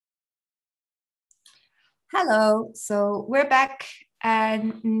Hello, so we're back,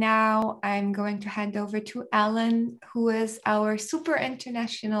 and now I'm going to hand over to Allan, who is our super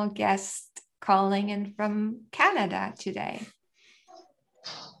international guest calling in from Canada today.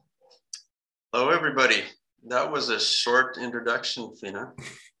 Hello, everybody. That was a short introduction, Fina.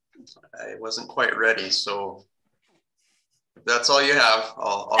 I wasn't quite ready, so if that's all you have,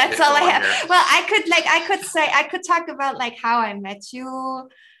 I'll That's get all I going have. here. Well, I could talk about like how I met you.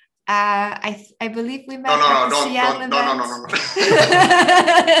 I believe we met at the Seattle event.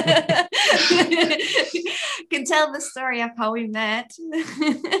 Can tell the story of how we met.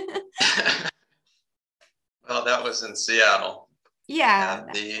 Well, that was in Seattle. Yeah.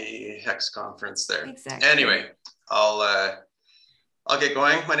 At the HEX conference there. Exactly. Anyway, I'll get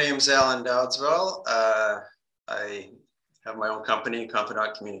going. My name's Allan Dowdeswell. I have my own company,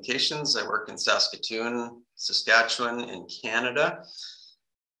 Confidant Communications. I work in Saskatoon, Saskatchewan, in Canada.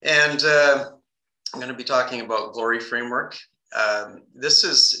 And I'm going to be talking about Glory Framework.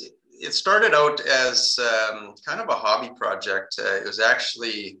 It started out as kind of a hobby project. It was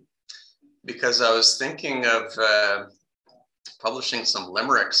actually because I was thinking of publishing some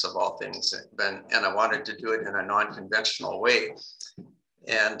limericks of all things, and I wanted to do it in a non-conventional way.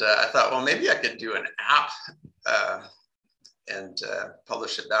 And I thought, well, maybe I could do an app and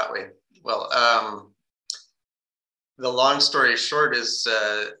publish it that way. Well, the long story short is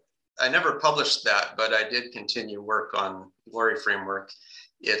I never published that, but I did continue work on Glory Framework.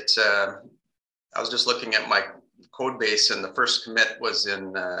 I was just looking at my code base, and the first commit was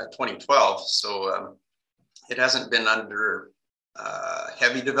in 2012. So it hasn't been under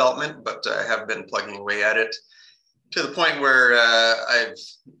heavy development, but I have been plugging away at it to the point where I've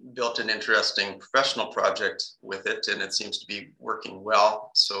built an interesting professional project with it, and it seems to be working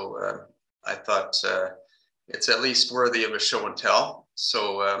well. So I thought it's at least worthy of a show and tell.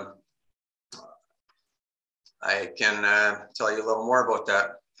 So I can tell you a little more about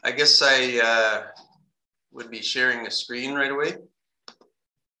that. I guess I would be sharing a screen right away.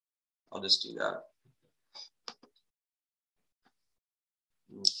 I'll just do that.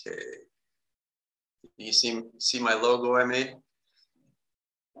 Okay. You see my logo I made?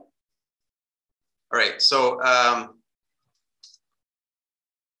 All right, so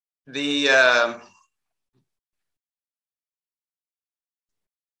the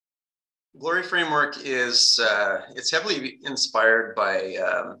Glory Framework is it's heavily inspired by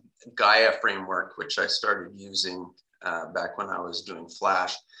Gaia Framework, which I started using back when I was doing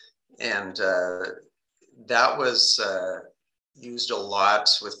Flash, and that was used a lot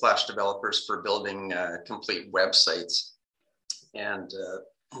with Flash developers for building complete websites. And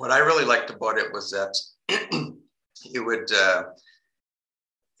what I really liked about it was that it would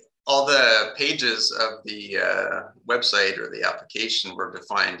all the pages of the website or the application were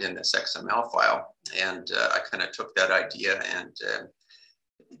defined in this XML file. And I kind of took that idea and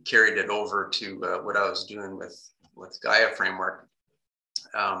carried it over to what I was doing with Gaia Framework.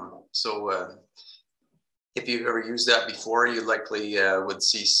 If you've ever used that before, you likely would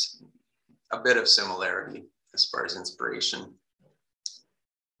see a bit of similarity as far as inspiration.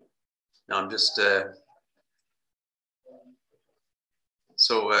 Now I'm just, it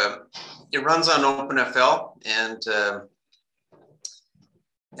runs on OpenFL, and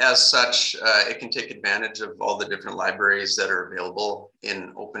as such, it can take advantage of all the different libraries that are available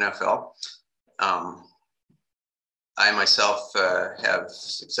in OpenFL. I myself have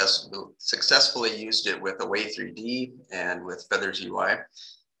successfully used it with Away3D and with Feathers UI.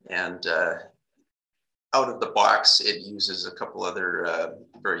 And out of the box, it uses a couple other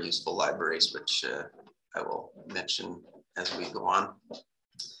very useful libraries, which I will mention as we go on.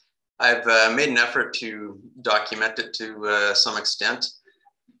 I've made an effort to document it to some extent.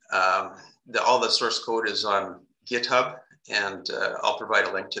 All the source code is on GitHub, and I'll provide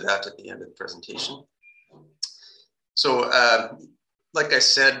a link to that at the end of the presentation. So, like I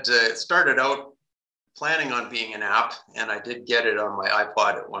said, it started out planning on being an app, and I did get it on my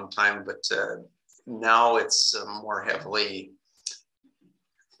iPod at one time, but now it's more heavily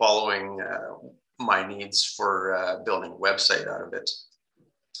following my needs for building a website out of it.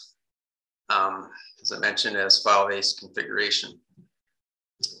 As I mentioned, as file-based configuration.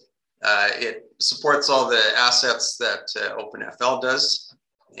 It supports all the assets that OpenFL does,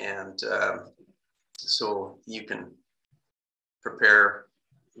 and so you can prepare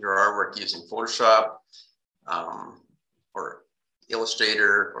your artwork using Photoshop or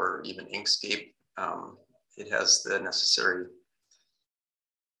Illustrator or even Inkscape. It has the necessary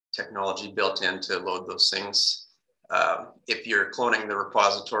technology built in to load those things. If you're cloning the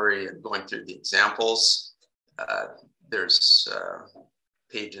repository and going through the examples, there's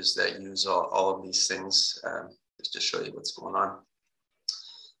pages that use all of these things, just to show you what's going on.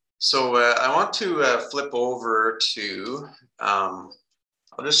 So I want to flip over to, I'll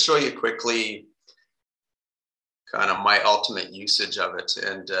just show you quickly kind of my ultimate usage of it.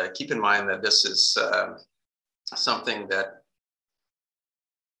 And keep in mind that this is something that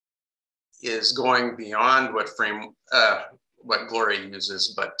is going beyond what Glory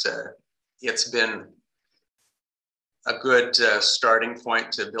uses, but it's been a good starting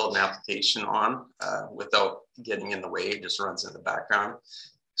point to build an application on without getting in the way. It just runs in the background.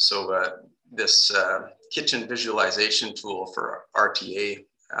 So this kitchen visualization tool for RTA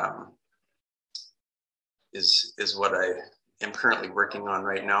is what I am currently working on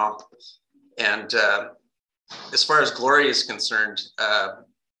right now. And as far as Glory is concerned,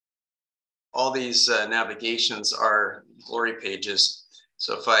 all these navigations are Glory pages.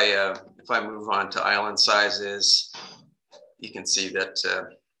 So if I move on to island sizes, you can see that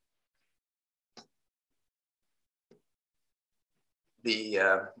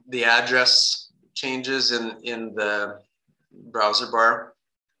the address changes in the browser bar.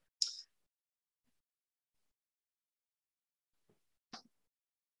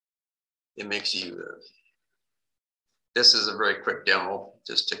 It makes you, this is a very quick demo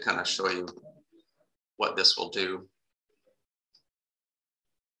just to kind of show you what this will do.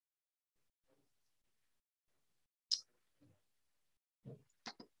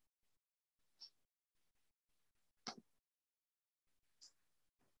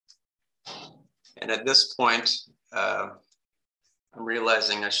 And at this point, I'm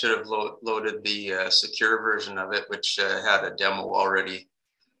realizing I should have loaded the secure version of it, which had a demo already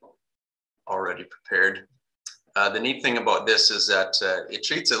prepared. The neat thing about this is that it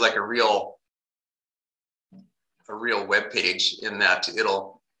treats it like a real web page, in that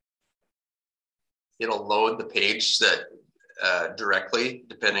it'll load the page that directly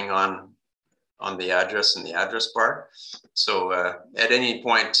depending on the address in the address bar. So at any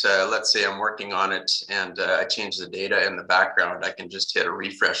point, let's say I'm working on it and I change the data in the background, I can just hit a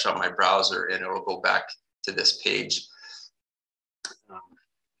refresh on my browser and it'll go back to this page.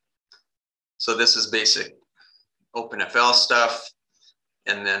 So this is basic OpenFL stuff.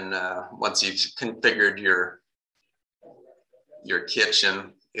 And then once you've configured your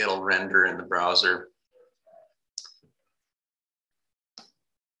kitchen, it'll render in the browser.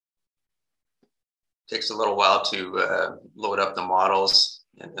 Takes a little while to load up the models,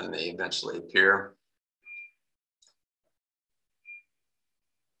 and then they eventually appear.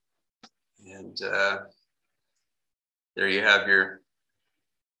 And there you have your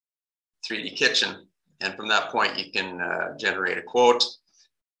 3D kitchen. And from that point, you can generate a quote,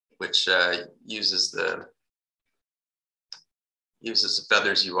 which uses the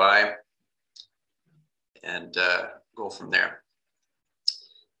Feathers UI, and go from there.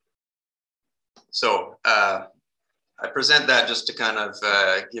 So I present that just to kind of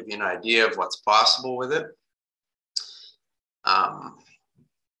give you an idea of what's possible with it. I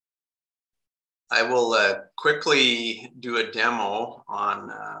will quickly do a demo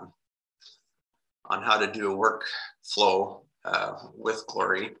on how to do a workflow with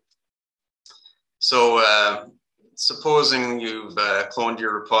Glory. So supposing you've cloned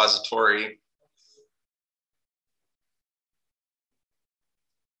your repository.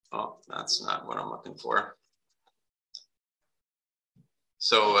 Oh, that's not what I'm looking for.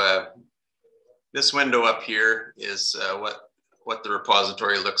 So this window up here is what the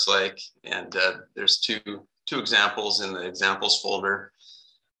repository looks like. And there's two examples in the examples folder.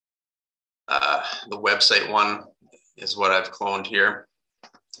 The website one is what I've cloned here.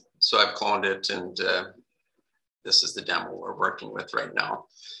 So I've cloned it, and this is the demo we're working with right now.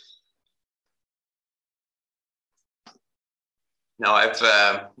 Now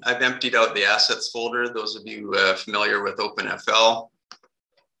I've emptied out the assets folder. Those of you familiar with OpenFL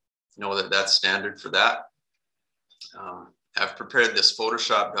know that that's standard for that. I've prepared this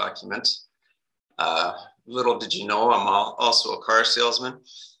Photoshop document. Little did you know, I'm also a car salesman.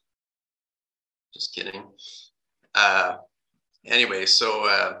 Just kidding. Anyway, so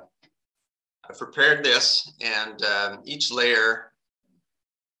I've prepared this, and each layer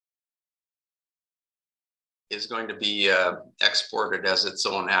is going to be exported as its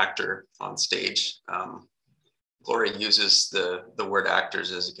own actor on stage. Glory uses the word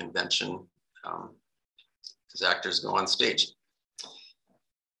actors as a convention, because actors go on stage.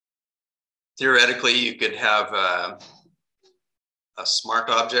 Theoretically, you could have a smart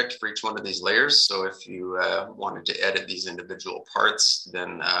object for each one of these layers. So if you wanted to edit these individual parts,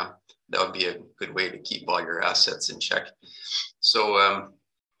 then that would be a good way to keep all your assets in check. So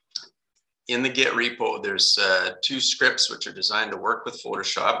in the Git repo, there's 2 scripts which are designed to work with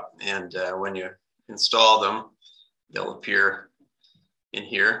Photoshop. And when you install them, they'll appear in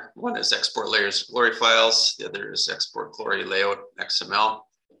here. One is export layers glory files. The other is export glory layout XML.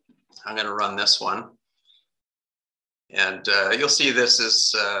 I'm going to run this one. And you'll see this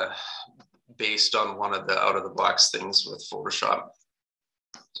is based on one of the out-of-the-box things with Photoshop.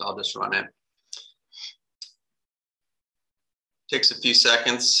 So I'll just run it. Takes a few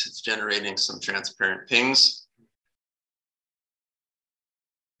seconds. It's generating some transparent pings.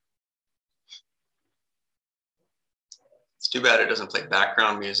 It's too bad it doesn't play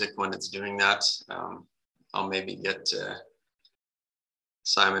background music when it's doing that. I'll maybe get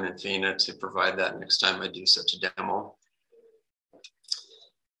Simon and Fina to provide that next time I do such a demo.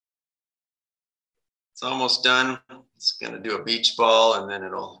 It's almost done. It's going to do a beach ball, and then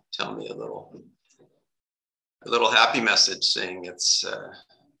it'll tell me a little happy message saying it's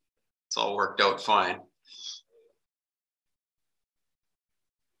all worked out fine.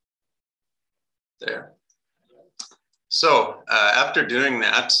 There. So after doing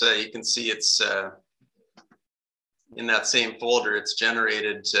that, you can see it's in that same folder. It's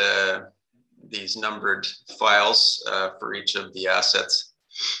generated these numbered files for each of the assets.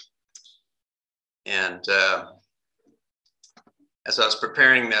 And as I was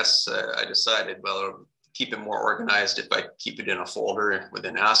preparing this, I decided, well, it'll keep it more organized if I keep it in a folder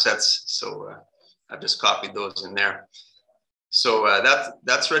within assets. So I've just copied those in there. So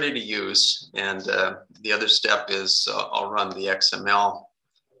that's ready to use. And the other step is I'll run the XML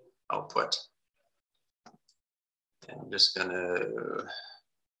output. And I'm just going to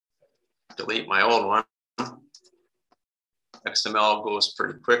delete my old one. XML goes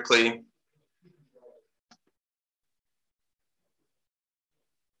pretty quickly.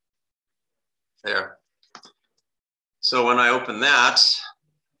 There. So when I open that,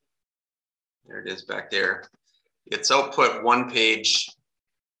 there it is back there. It's output one page,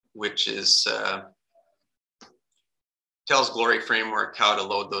 which is tells Glory Framework how to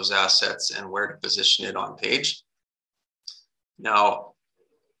load those assets and where to position it on page. Now,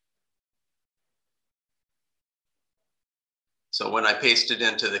 so when I paste it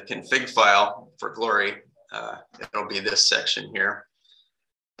into the config file for Glory, it'll be this section here.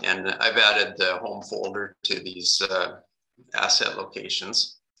 And I've added the home folder to these asset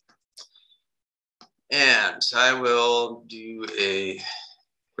locations. And I will do a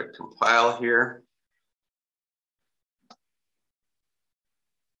quick compile here.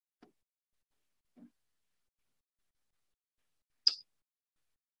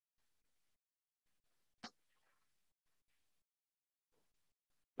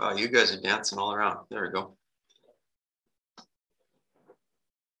 Wow, you guys are dancing all around. There we go.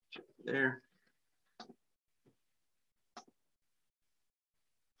 There.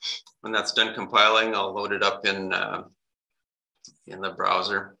 When that's done compiling, I'll load it up in the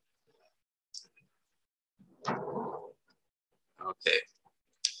browser. Okay.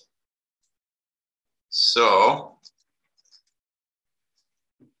 So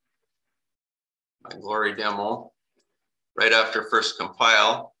my Glory demo, right after first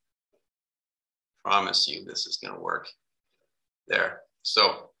compile, promise you this is going to work. There.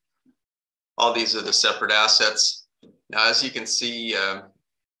 So all these are the separate assets. Now, as you can see,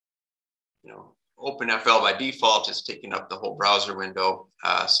 OpenFL by default is taking up the whole browser window.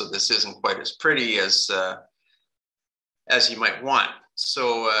 So this isn't quite as pretty as you might want.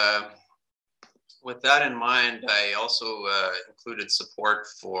 So with that in mind, I also included support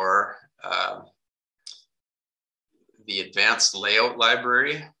for the advanced layout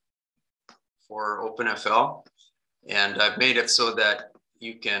library for OpenFL. And I've made it so that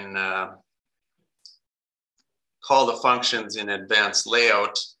you can call the functions in advanced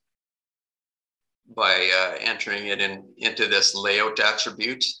layout by entering it into this layout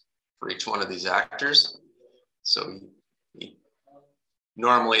attribute for each one of these actors. So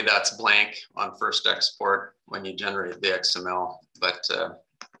normally that's blank on first export when you generate the XML, but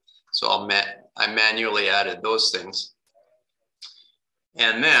so I manually added those things.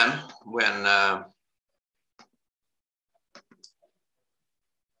 And then when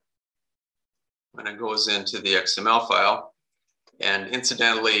it goes into the XML file, and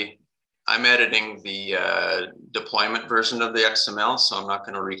incidentally, I'm editing the deployment version of the XML, so I'm not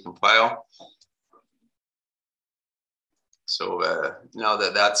going to recompile. So now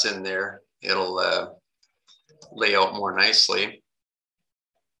that that's in there, it'll lay out more nicely.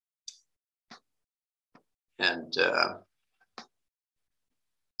 And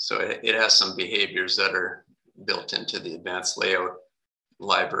so it has some behaviors that are built into the advanced layout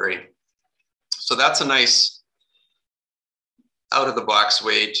library. So that's a nice out of the box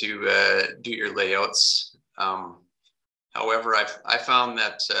way to do your layouts. However, I found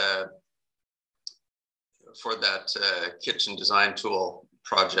that for that kitchen design tool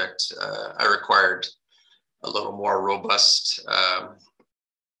project, I required a little more robust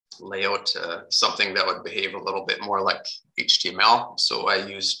layout, something that would behave a little bit more like HTML. So I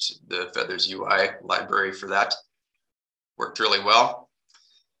used the Feathers UI library for that. Worked really well.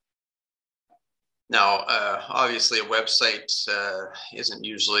 Now, obviously a website isn't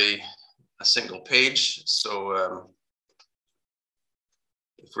usually a single page. So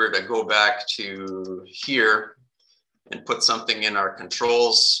if we're to go back to here and put something in our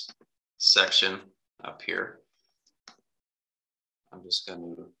controls section up here, I'm just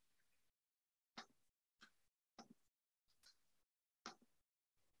going to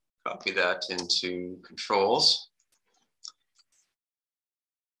copy that into controls.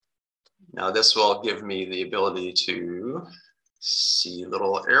 Now this will give me the ability to see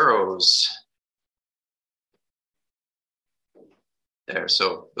little arrows there.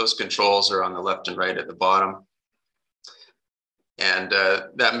 So those controls are on the left and right at the bottom. And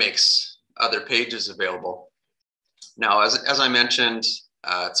that makes other pages available. Now, as I mentioned,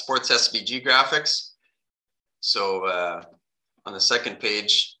 it supports SVG graphics. So on the second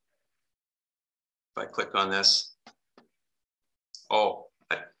page, if I click on this,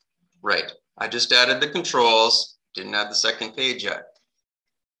 right. I just added the controls, didn't add the second page yet.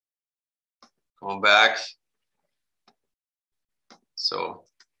 Going back. So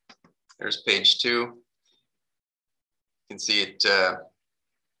there's page 2. You can see it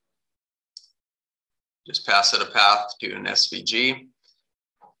just pass it a path to an SVG.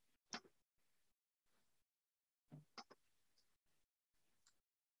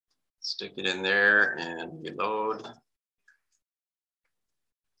 Stick it in there and reload.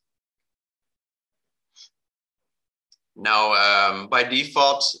 Now, by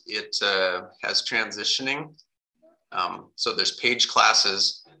default, it has transitioning. So there's page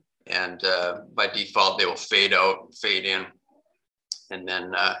classes, and by default, they will fade out, fade in, and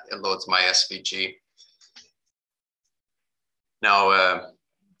then it loads my SVG. Now,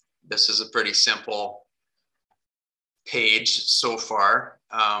 this is a pretty simple page so far.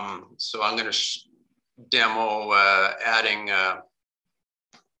 So I'm going to demo adding a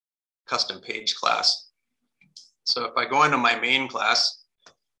custom page class. So if I go into my main class,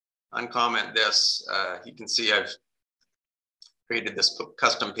 uncomment this, you can see I've created this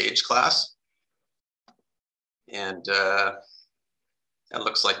custom page class. And it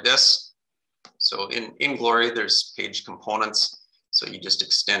looks like this. So in Glory, there's page components. So you just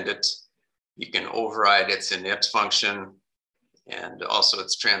extend it. You can override its init function and also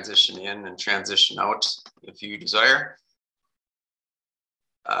its transition in and transition out if you desire.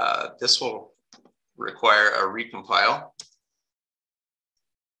 This will require a recompile.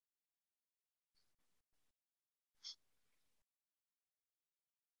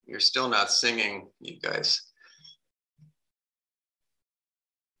 You're still not singing, you guys.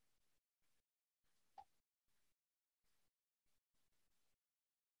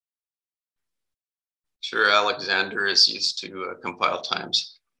 Sure, Alexander is used to compile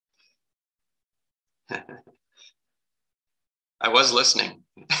times. I was listening.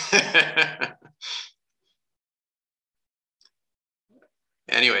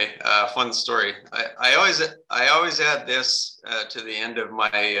 Anyway, fun story. I always add this to the end of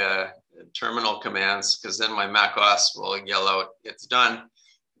my terminal commands, because then my Mac OS will yell out, "It's done."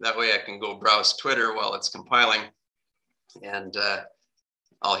 That way I can go browse Twitter while it's compiling, and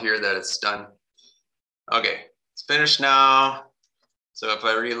I'll hear that it's done. Okay, it's finished now. So if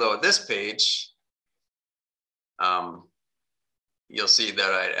I reload this page, you'll see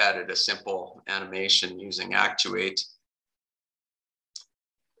that I added a simple animation using Actuate.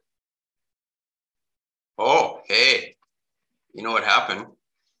 Oh, hey, you know what happened?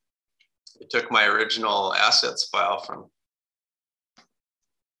 It took my original assets file from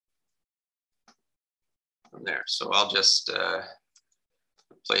there. So I'll just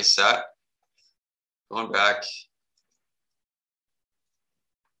replace that. Going back.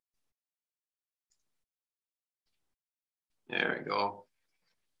 There we go.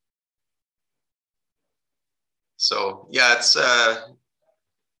 So yeah, it's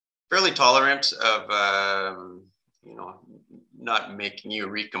fairly tolerant of not making you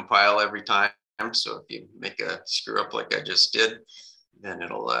recompile every time. So if you make a screw up like I just did, then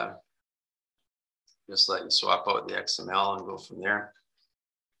it'll just let you swap out the XML and go from there.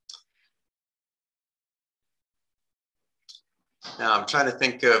 Now I'm trying to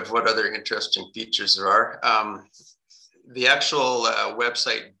think of what other interesting features there are. The actual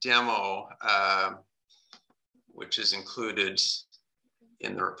website demo which is included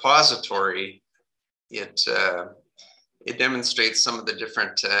in the repository, it demonstrates some of the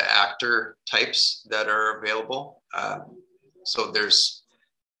different actor types that are available. So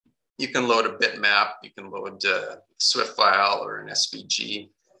you can load a bitmap, you can load a Swift file or an SVG.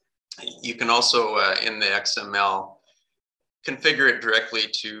 You can also, in the XML, configure it directly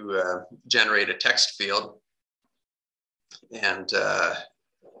to generate a text field and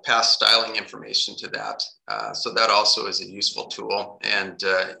pass styling information to that. So that also is a useful tool. And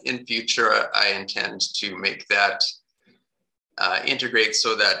in future, I intend to make that integrate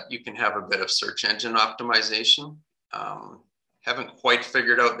so that you can have a bit of search engine optimization. Haven't quite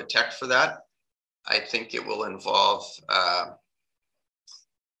figured out the tech for that. I think it will involve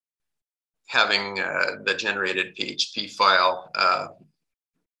having the generated PHP file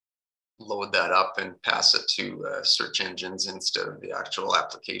load that up and pass it to search engines instead of the actual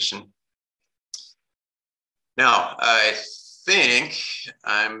application. Now, I think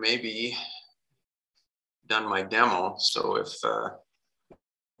I'm maybe done my demo. So if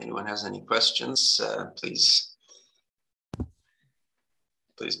anyone has any questions, please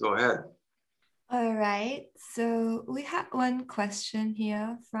go ahead. All right. So we have one question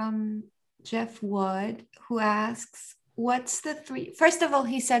here from Jeff Wood, who asks, what's the three? First of all,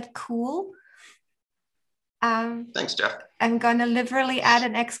 he said cool. Thanks, Jeff. I'm gonna liberally add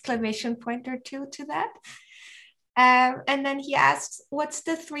an exclamation point or two to that. And then he asks, what's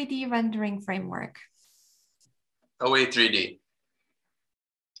the 3D rendering framework? OA3D.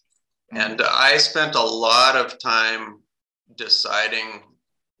 And I spent a lot of time deciding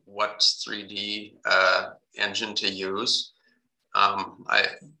what 3D engine to use.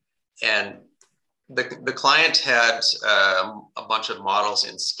 And the client had a bunch of models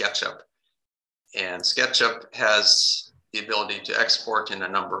in SketchUp, and SketchUp has the ability to export in a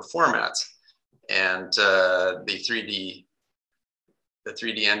number of formats, and the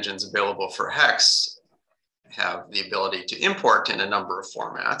 3D engines available for Hex have the ability to import in a number of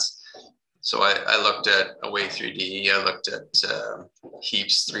formats. So I looked at Away3D, I looked at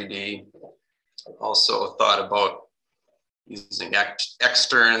Heaps 3D, also thought about using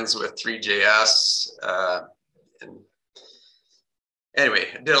externs with 3JS. And anyway,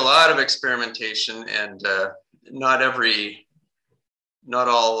 I did a lot of experimentation, and not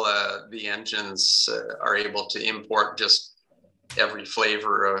all the engines are able to import just every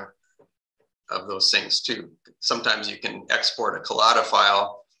flavor of those things too. Sometimes you can export a collada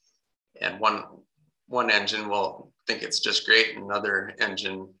file, and one engine will think it's just great, and another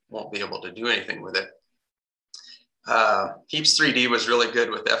engine won't be able to do anything with it. Heaps 3D was really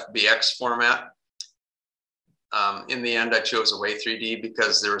good with FBX format. In the end, I chose Away3D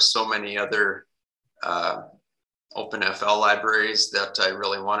because there were so many other OpenFL libraries that I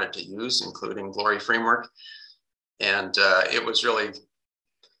really wanted to use, including Glory Framework. And it was really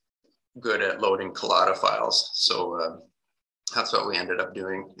good at loading collada files. So that's what we ended up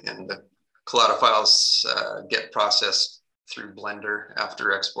doing. And the collada files get processed through Blender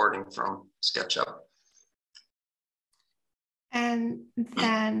after exporting from SketchUp. And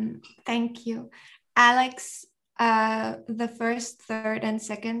then, thank you. Alex, the first, third, and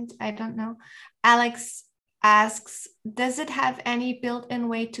second, I don't know. Alex asks, does it have any built-in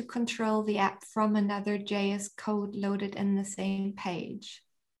way to control the app from another JS code loaded in the same page?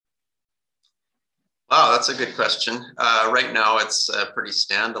 Wow, that's a good question. Right now, it's pretty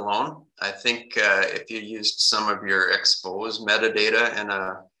standalone. I think if you used some of your expose metadata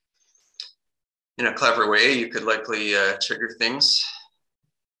in a clever way, you could likely trigger things.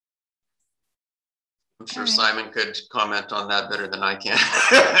 I'm sure Simon could comment on that better than I can.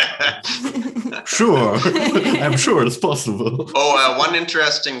 Sure, I'm sure it's possible. Oh, one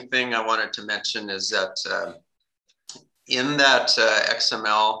interesting thing I wanted to mention is that in that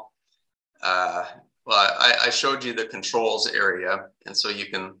XML, well, I showed you the controls area, and so you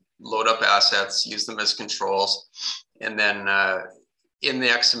can load up assets, use them as controls, and then in the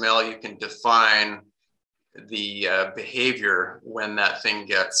XML, you can define the behavior when that thing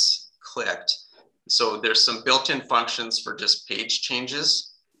gets clicked. So there's some built-in functions for just page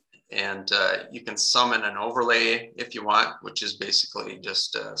changes, and you can summon an overlay if you want, which is basically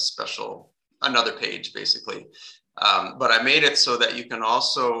just a special, another page basically. But I made it so that you can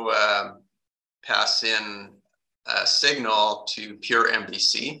also pass in a signal to pure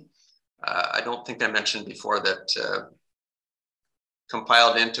MVC. I don't think I mentioned before that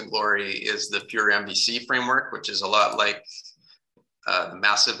compiled into Glory is the pure MVC framework, which is a lot like the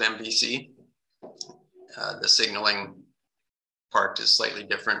massive MVC. The signaling part is slightly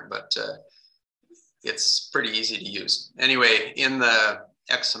different, but it's pretty easy to use. Anyway, in the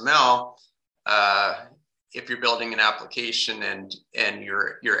XML, if you're building an application and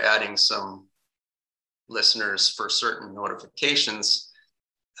you're adding some listeners for certain notifications,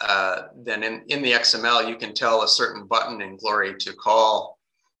 then in the XML, you can tell a certain button in Glory to call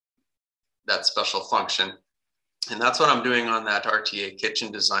that special function. And that's what I'm doing on that RTA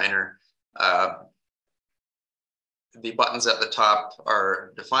Kitchen Designer. The buttons at the top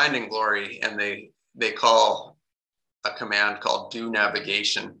are defined in Glory, and they call a command called do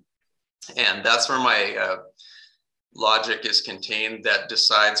navigation. And that's where my logic is contained that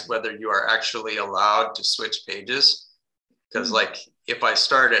decides whether you are actually allowed to switch pages. Because like if I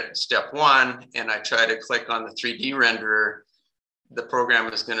start at step 1 and I try to click on the 3D renderer, the program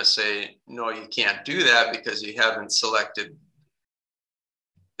is going to say, no, you can't do that because you haven't selected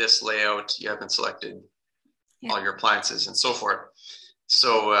this layout, you haven't selected all your appliances and so forth.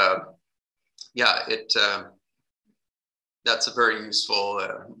 So yeah, that's a very useful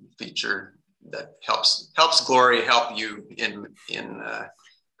feature that helps Glory help you in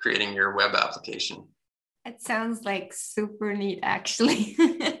creating your web application. It sounds like super neat, actually.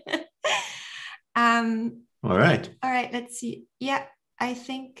 All right. All right, let's see. Yeah, I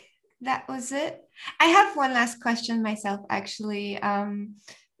think that was it. I have one last question myself, actually.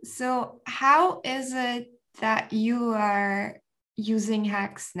 So how is it that you are using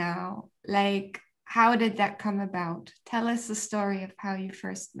Hex now? Like, how did that come about? Tell us the story of how you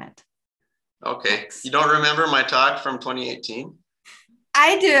first met. Okay. Hex. You don't remember my talk from 2018?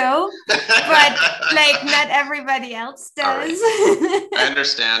 I do, but like not everybody else does. Right. I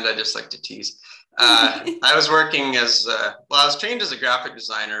understand. I just like to tease. I was working as, I was trained as a graphic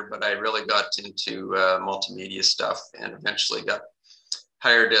designer, but I really got into multimedia stuff and eventually got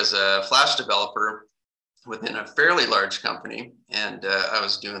hired as a Flash developer within a fairly large company. And I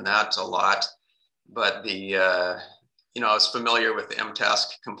was doing that a lot. But I was familiar with the MTask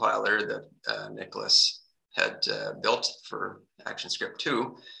compiler that Nicholas had built for ActionScript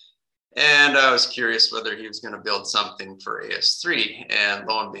 2. And I was curious whether he was going to build something for AS3. And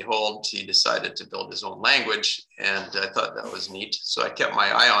lo and behold, he decided to build his own language. And I thought that was neat. So I kept my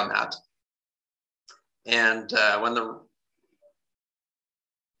eye on that. And when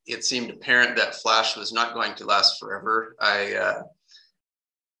it seemed apparent that Flash was not going to last forever, I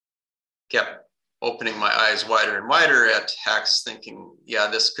kept opening my eyes wider and wider at Hex, thinking, yeah,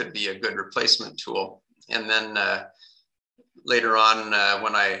 this could be a good replacement tool. And then later on,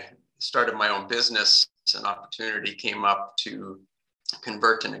 when I started my own business, an opportunity came up to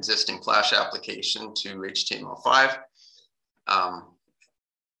convert an existing Flash application to HTML5.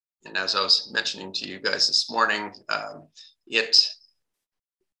 And as I was mentioning to you guys this morning,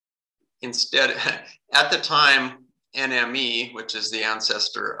 instead, at the time, NME, which is the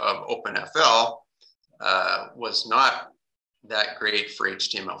ancestor of OpenFL, was not that great for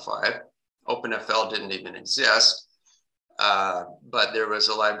HTML5. OpenFL didn't even exist. But there was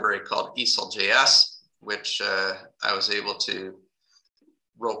a library called easel.js, which I was able to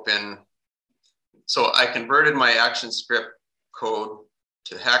rope in. So I converted my ActionScript code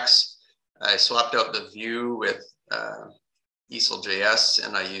to Hex. I swapped out the view with easel.js,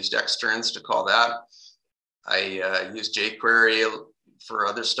 and I used externs to call that. I used jQuery for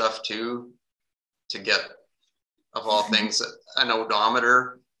other stuff too, to get, of all things, an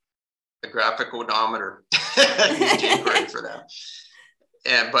odometer, a graphic odometer. I used jQuery for that.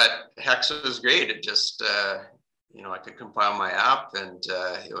 But Hex was great. It just, I could compile my app and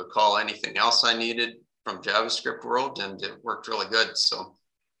it would call anything else I needed from JavaScript world, and it worked really good. So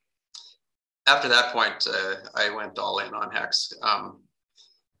after that point, I went all in on Hex.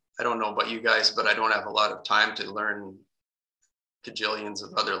 I don't know about you guys, but I don't have a lot of time to learn cajillions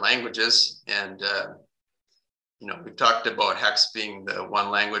of other languages. And we've talked about Hex being the one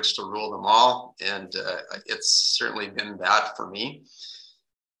language to rule them all, and it's certainly been that for me.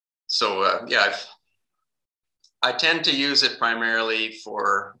 So I tend to use it primarily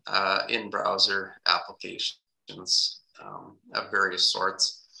for in-browser applications of various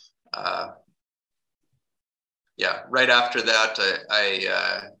sorts. Right after that,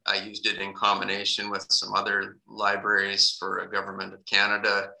 I used it in combination with some other libraries for a Government of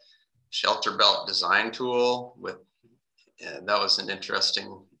Canada shelter belt design tool. That was an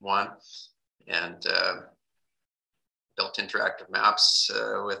interesting one, and built interactive maps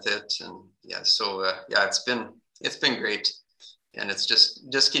with it. And it's been great, and it's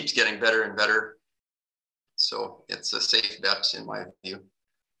just keeps getting better and better. So it's a safe bet in my view.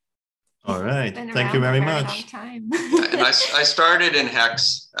 All right, thank you very much. And I started in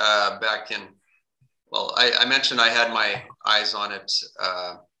Hex back in, I mentioned I had my eyes on it.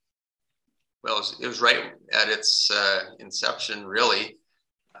 It was right at its inception, really.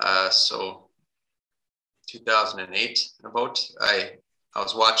 So 2008 about. I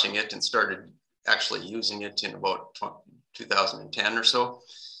was watching it and started actually using it in about 2010 or so.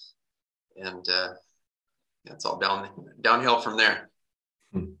 And it's all downhill from there.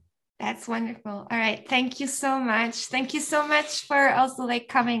 That's wonderful. All right. Thank you so much. Thank you so much for also like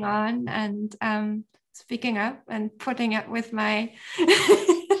coming on and speaking up and putting up with my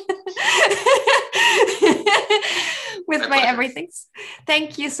with my everythings.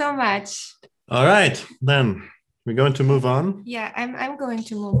 Thank you so much. All right, then we're going to move on. Yeah, I'm going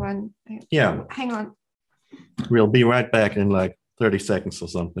to move on. Yeah. Hang on. We'll be right back in like 30 seconds or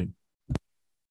something.